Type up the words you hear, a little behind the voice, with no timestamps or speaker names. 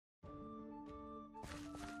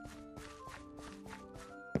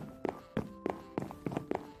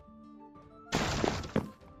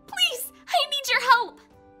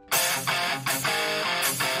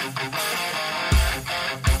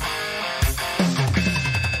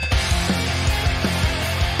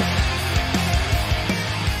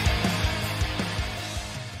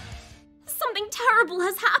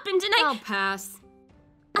happened and I'll pass.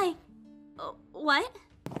 What?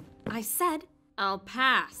 I said I'll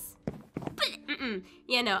pass. But...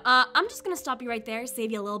 Yeah, no, I'm just gonna stop you right there,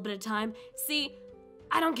 save you a little bit of time. See,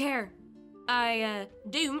 I don't care. I,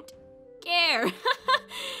 don't care.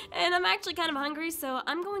 And I'm actually kind of hungry, so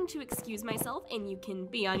I'm going to excuse myself, and you can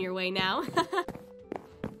be on your way now.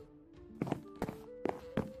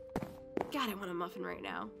 God, I want a muffin right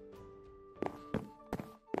now.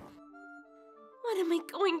 What am I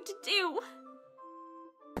going to do?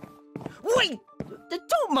 Wait!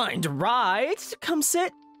 Don't mind a ride. Come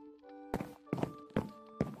sit.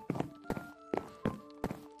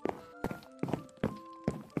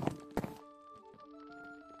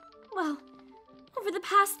 Well, over the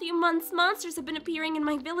past few months, monsters have been appearing in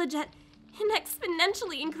my village at an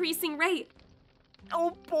exponentially increasing rate.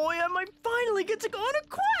 Oh boy, I might finally get to go on a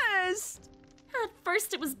quest! At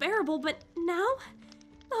first it was bearable, but now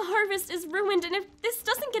the harvest is ruined, and if this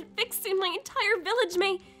doesn't get fixed soon, my entire village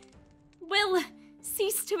will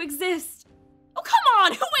cease to exist. Oh, come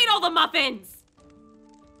on! Who ate all the muffins?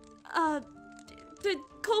 The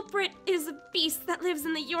culprit is a beast that lives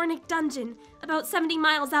in the Yornik dungeon, about 70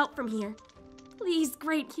 miles out from here. Please,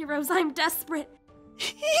 great heroes, I'm desperate.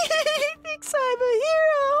 Thinks I'm a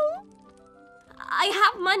hero! I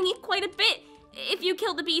have money, quite a bit. If you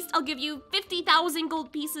kill the beast, I'll give you 50,000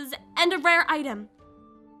 gold pieces and a rare item.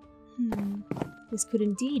 This could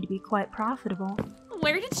indeed be quite profitable.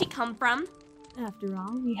 Where did she come from? After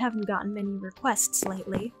all, we haven't gotten many requests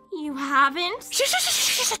lately. You haven't?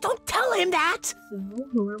 Shh, don't tell him that! So,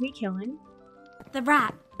 who are we killing? The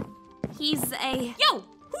rat. He's a... Yo!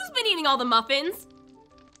 Who's been eating all the muffins?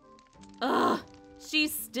 Ugh,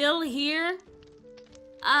 she's still here?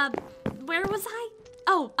 Where was I?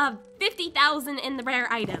 Oh, 50,000 in the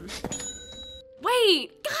rare item.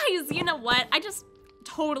 Wait, guys, you know what? I just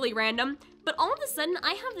totally random, but all of a sudden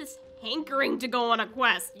I have this hankering to go on a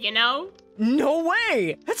quest, you know? No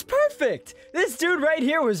way! That's perfect! This dude right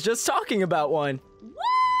here was just talking about one.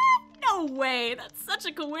 What? No way, that's such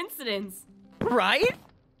a coincidence. Right?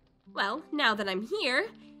 Well, now that I'm here,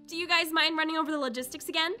 do you guys mind running over the logistics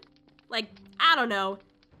again? Like, I don't know,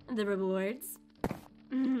 the rewards.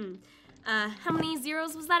 How many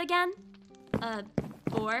zeros was that again?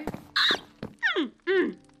 4.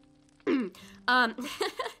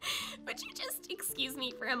 Would you just excuse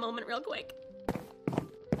me for a moment real quick?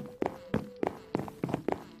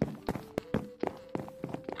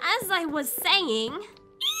 As I was saying... I'm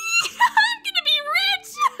gonna be rich!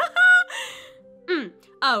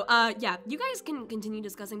 Yeah, you guys can continue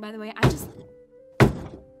discussing, by the way. I just...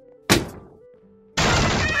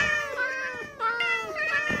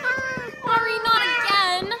 Worry, not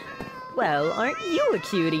again! Well, aren't you a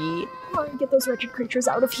cutie? Get those wretched creatures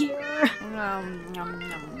out of here!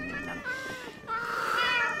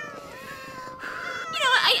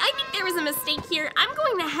 I think there was a mistake here. I'm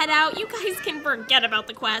going to head out. You guys can forget about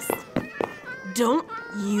the quest. Don't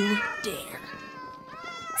you dare.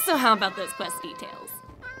 So how about those quest details?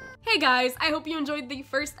 Hey guys, I hope you enjoyed the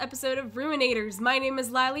first episode of Ruinators. My name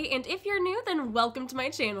is Lilee, and if you're new, then welcome to my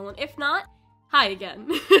channel, and if not, hi again.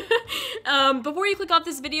 Before you click off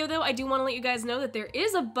this video though, I do want to let you guys know that there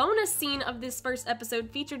is a bonus scene of this first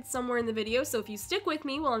episode featured somewhere in the video, so if you stick with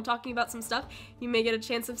me while I'm talking about some stuff, you may get a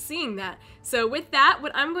chance of seeing that. So with that,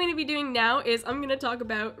 what I'm going to be doing now is I'm going to talk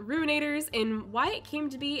about Ruinators and why it came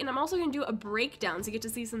to be, and I'm also going to do a breakdown so you get to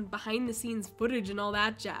see some behind the scenes footage and all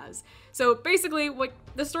that jazz. So basically, what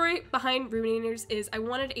the story behind Ruinators is, I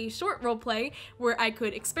wanted a short roleplay where I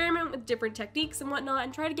could experiment with different techniques and whatnot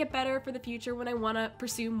and try to get better for the future when I want to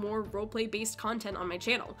pursue more roleplay based content on my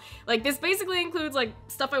channel. Like, this basically includes like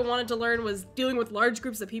stuff I wanted to learn was dealing with large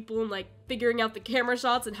groups of people and like figuring out the camera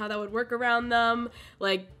shots and how that would work around them,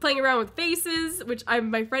 like playing around with faces, which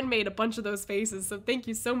my friend made a bunch of those faces, so thank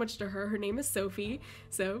you so much to her. Her name is Sophie,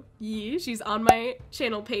 so yeah, she's on my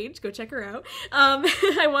channel page, go check her out.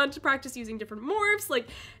 I wanted to practice using different morphs, like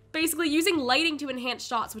basically using lighting to enhance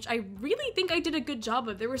shots, which I really think I did a good job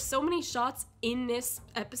of. There were so many shots in this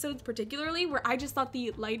episode particularly where I just thought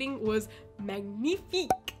the lighting was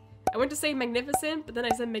magnifique. I went to say magnificent, but then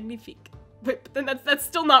I said magnifique. But then that's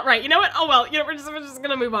still not right. You know what? Oh well, you know, we're just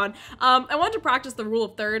gonna move on. I wanted to practice the rule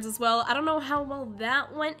of thirds as well. I don't know how well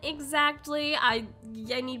that went exactly. I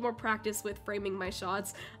need more practice with framing my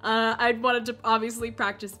shots. I wanted to obviously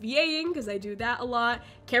practice VAing, because I do that a lot.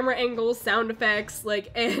 Camera angles, sound effects, like,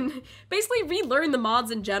 and basically relearn the mods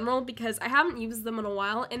in general, because I haven't used them in a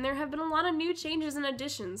while, and there have been a lot of new changes and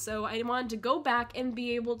additions, so I wanted to go back and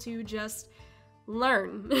be able to just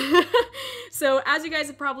learn. So as you guys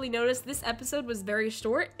have probably noticed, this episode was very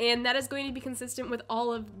short, and that is going to be consistent with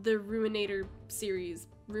all of the Ruinator series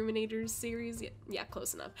Ruinators series. Yeah,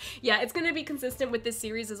 close enough. Yeah, it's gonna be consistent with this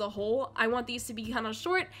series as a whole. I want these to be kind of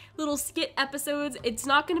short, little skit episodes. It's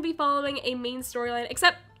not gonna be following a main storyline,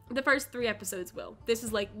 except the first 3 episodes will. This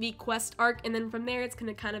is like the quest arc, and then from there it's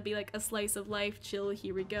gonna kind of be like a slice of life, chill,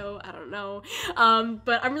 here we go, I don't know.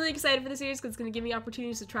 But I'm really excited for the series because it's gonna give me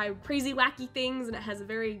opportunities to try crazy, wacky things, and it has a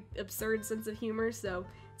very absurd sense of humor, so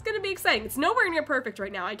it's gonna be exciting. It's nowhere near perfect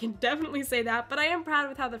right now, I can definitely say that, but I am proud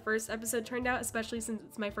with how the first episode turned out, especially since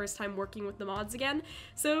it's my first time working with the mods again,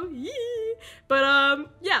 so yee! But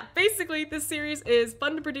yeah, basically this series is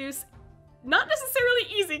fun to produce. Not necessarily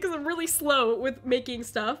easy because I'm really slow with making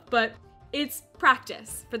stuff, but it's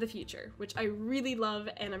practice for the future, which I really love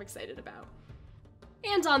and I'm excited about.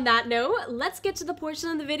 And on that note, let's get to the portion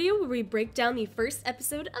of the video where we break down the first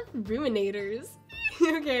episode of Ruinators.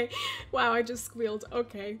 Okay, wow, I just squealed,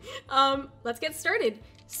 okay. Let's get started.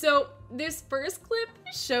 So this first clip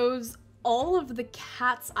shows all of the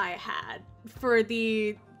cats I had for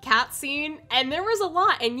the cat scene, and there was a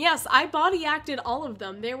lot, and yes, I body acted all of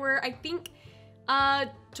them. There were, I think,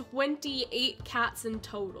 28 cats in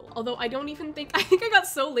total, although I think I got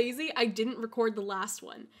so lazy I didn't record the last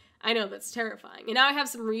one. I know, that's terrifying. And now I have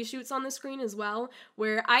some reshoots on the screen as well,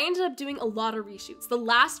 where I ended up doing a lot of reshoots. The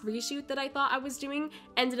last reshoot that I thought I was doing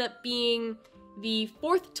ended up being the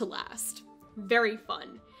 4th to last. Very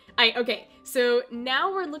fun. Okay, so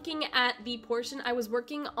now we're looking at the portion I was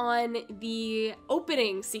working on, the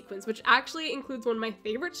opening sequence, which actually includes one of my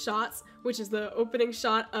favorite shots, which is the opening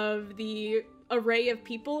shot of the array of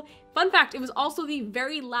people. Fun fact, it was also the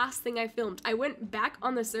very last thing I filmed. I went back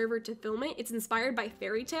on the server to film it. It's inspired by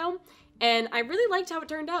Fairy Tale, and I really liked how it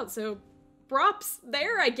turned out, so props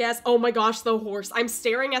there, I guess. Oh my gosh, the horse. I'm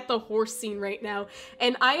staring at the horse scene right now.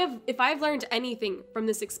 And if I've learned anything from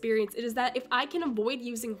this experience, it is that if I can avoid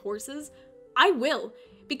using horses, I will.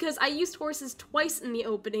 Because I used horses twice in the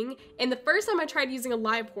opening, and the first time I tried using a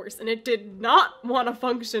live horse, and it did not want to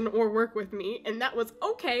function or work with me, and that was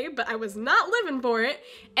okay, but I was not living for it.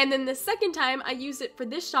 And then the second time, I used it for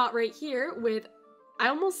this shot right here with, I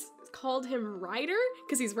almost called him Ryder,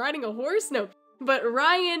 because he's riding a horse? No, but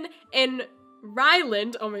Ryan and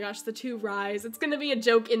Ryland, oh my gosh, the 2 Rys. It's gonna be a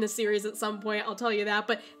joke in the series at some point, I'll tell you that,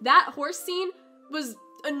 but that horse scene was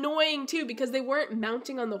annoying too because they weren't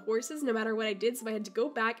mounting on the horses no matter what I did, so I had to go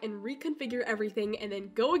back and reconfigure everything and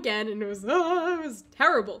then go again, and it was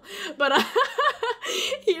terrible. But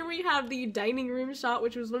here we have the dining room shot,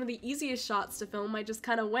 which was one of the easiest shots to film. I just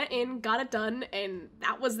kind of went in, got it done, and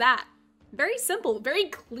that was that. Very simple, very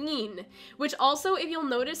clean, which also, if you'll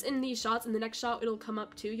notice in these shots, in the next shot it'll come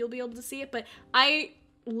up too, you'll be able to see it, but I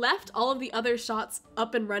left all of the other shots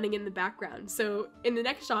up and running in the background. So in the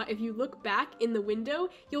next shot, if you look back in the window,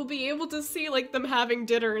 you'll be able to see like them having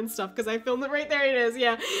dinner and stuff, because I filmed it right there, it is,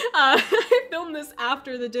 yeah. I filmed this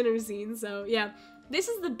after the dinner scene, so yeah. This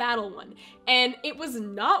is the battle one, and it was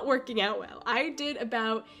not working out well. I did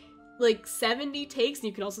about like 70 takes, and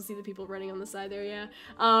you can also see the people running on the side there, yeah.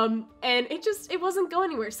 And it wasn't going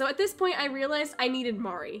anywhere. So at this point, I realized I needed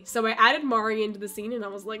Mari. So I added Mari into the scene, and I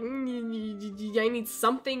was like, I need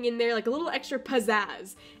something in there, like a little extra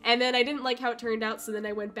pizzazz. And then I didn't like how it turned out, so then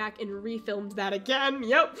I went back and refilmed that again.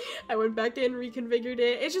 Yep, I went back in, reconfigured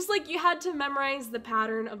it. It's just like you had to memorize the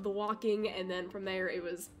pattern of the walking, and then from there it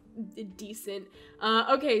was decent.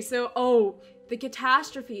 Okay, so, the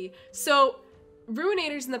catastrophe. So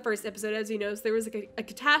Ruinators in the first episode, as you know, so there was like a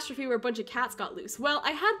catastrophe where a bunch of cats got loose. Well,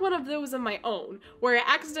 I had one of those of my own, where I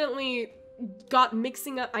accidentally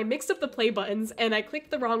I mixed up the play buttons, and I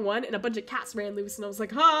clicked the wrong one, and a bunch of cats ran loose, and I was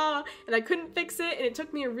like, ah, and I couldn't fix it, and it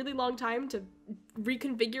took me a really long time to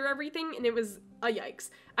reconfigure everything, and it was a yikes.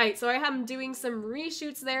 Alright, so I am doing some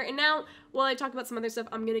reshoots there, and now, while I talk about some other stuff,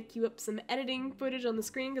 I'm gonna queue up some editing footage on the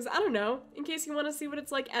screen, because I don't know, in case you want to see what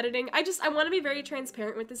it's like editing. I want to be very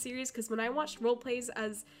transparent with the series, because when I watched roleplays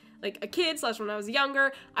as like a kid / when I was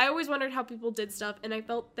younger, I always wondered how people did stuff, and I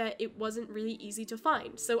felt that it wasn't really easy to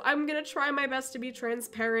find. So I'm gonna try my best to be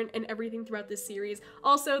transparent and everything throughout this series.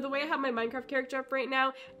 Also, the way I have my Minecraft character up right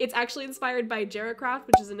now, it's actually inspired by Jarrahcraft,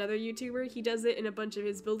 which is another YouTuber. He does it in a bunch of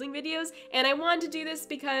his building videos, and I wanted to do this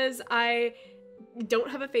because I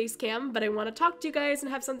don't have a face cam, but I want to talk to you guys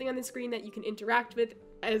and have something on the screen that you can interact with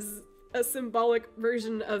as a symbolic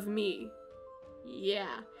version of me.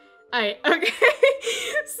 Yeah. Alright, okay.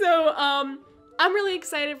 So, I'm really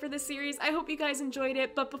excited for this series. I hope you guys enjoyed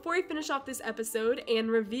it, but before I finish off this episode and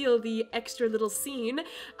reveal the extra little scene,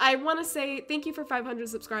 I want to say thank you for 500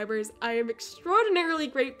 subscribers. I am extraordinarily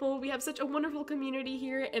grateful. We have such a wonderful community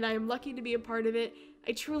here, and I am lucky to be a part of it.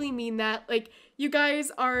 I truly mean that. Like, you guys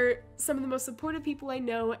are some of the most supportive people I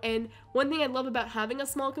know, and one thing I love about having a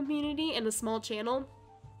small community and a small channel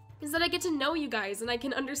is that I get to know you guys and I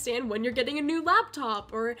can understand when you're getting a new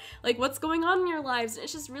laptop or like what's going on in your lives. And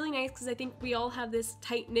it's just really nice because I think we all have this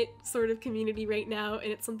tight-knit sort of community right now,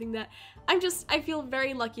 and it's something that I feel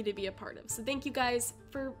very lucky to be a part of. So thank you guys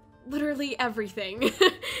for literally everything.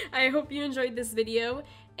 I hope you enjoyed this video,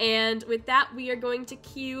 and with that we are going to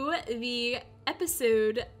cue the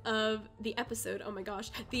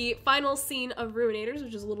the final scene of Ruinators,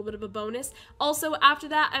 which is a little bit of a bonus. Also, after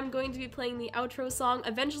that, I'm going to be playing the outro song.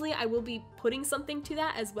 Eventually, I will be putting something to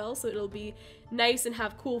that as well, so it'll be nice and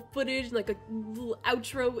have cool footage, like a little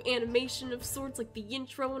outro animation of sorts, like the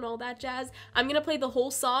intro and all that jazz. I'm gonna play the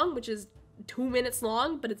whole song, which is 2 minutes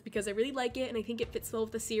long, but it's because I really like it and I think it fits well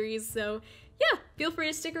with the series, so yeah, feel free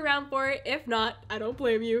to stick around for it. If not, I don't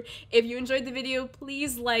blame you. If you enjoyed the video,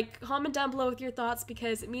 please comment down below with your thoughts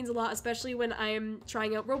because it means a lot, especially when I am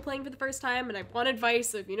trying out role-playing for the first time and I want advice.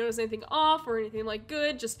 So if you notice anything off or anything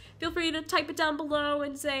good, just feel free to type it down below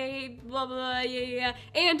and say blah blah, yeah.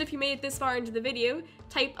 And if you made it this far into the video,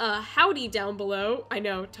 type howdy down below. I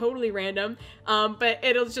know, totally random, but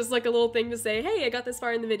it'll just a little thing to say, hey, I got this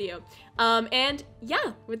far in the video. And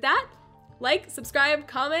yeah, with that, subscribe,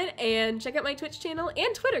 comment, and check out my Twitch channel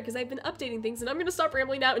and Twitter because I've been updating things, and I'm gonna stop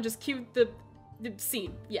rambling now and just cue the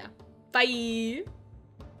scene. Yeah. Bye!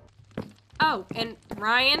 Oh, and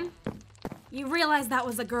Ryan, you realize that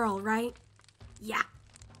was a girl, right? Yeah.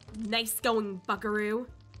 Nice going, buckaroo.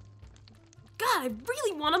 God, I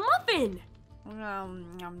really want a muffin!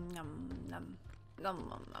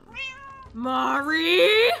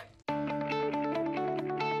 Mari!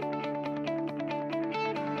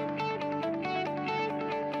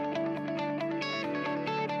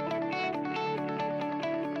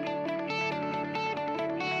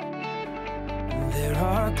 There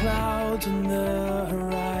are clouds on the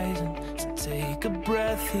horizon, so take a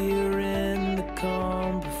breath here in the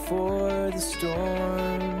calm before the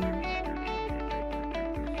storm.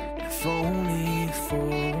 If only for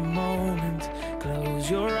a moment, close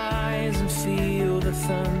your eyes and feel the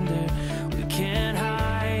thunder. We can't